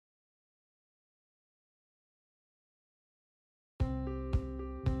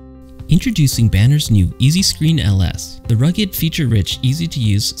Introducing Banner's new Easy Screen LS, the rugged, feature-rich,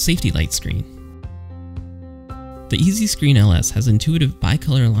 easy-to-use safety light screen. The Easy Screen LS has intuitive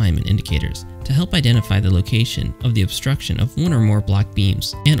bicolor alignment indicators to help identify the location of the obstruction of one or more block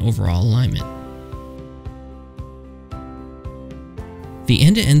beams and overall alignment. The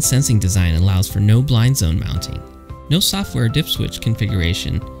end-to-end sensing design allows for no blind zone mounting. No software dip switch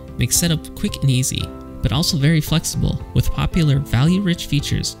configuration makes setup quick and easy, but also very flexible with popular value-rich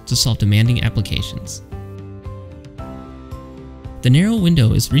features to solve demanding applications. The narrow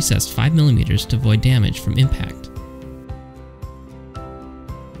window is recessed 5mm to avoid damage from impact.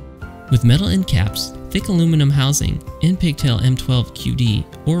 With metal end caps, thick aluminum housing, and pigtail M12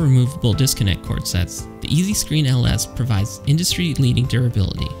 QD or removable disconnect cord sets, the Easy Screen LS provides industry-leading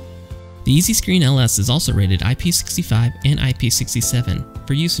durability. The Easy Screen LS is also rated IP65 and IP67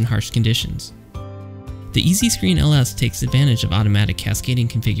 for use in harsh conditions. The Easy Screen LS takes advantage of automatic cascading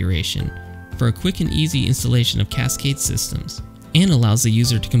configuration for a quick and easy installation of cascade systems, and allows the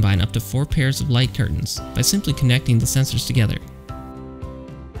user to combine up to 4 pairs of light curtains by simply connecting the sensors together.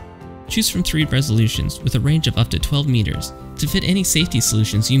 Choose from 3 resolutions with a range of up to 12 meters to fit any safety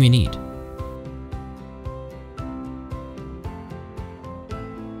solutions you may need.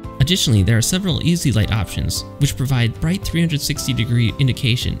 Additionally, there are several easy light options which provide bright 360-degree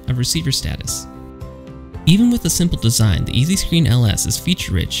indication of receiver status. Even with a simple design, the Easy Screen LS is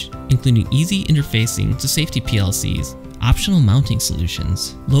feature-rich, including easy interfacing to safety PLCs, optional mounting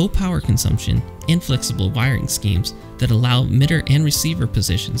solutions, low power consumption, and flexible wiring schemes that allow emitter and receiver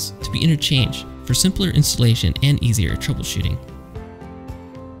positions to be interchanged for simpler installation and easier troubleshooting.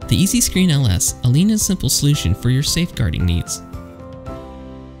 The Easy Screen LS, a lean and simple solution for your safeguarding needs.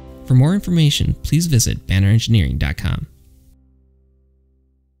 For more information, please visit bannerengineering.com.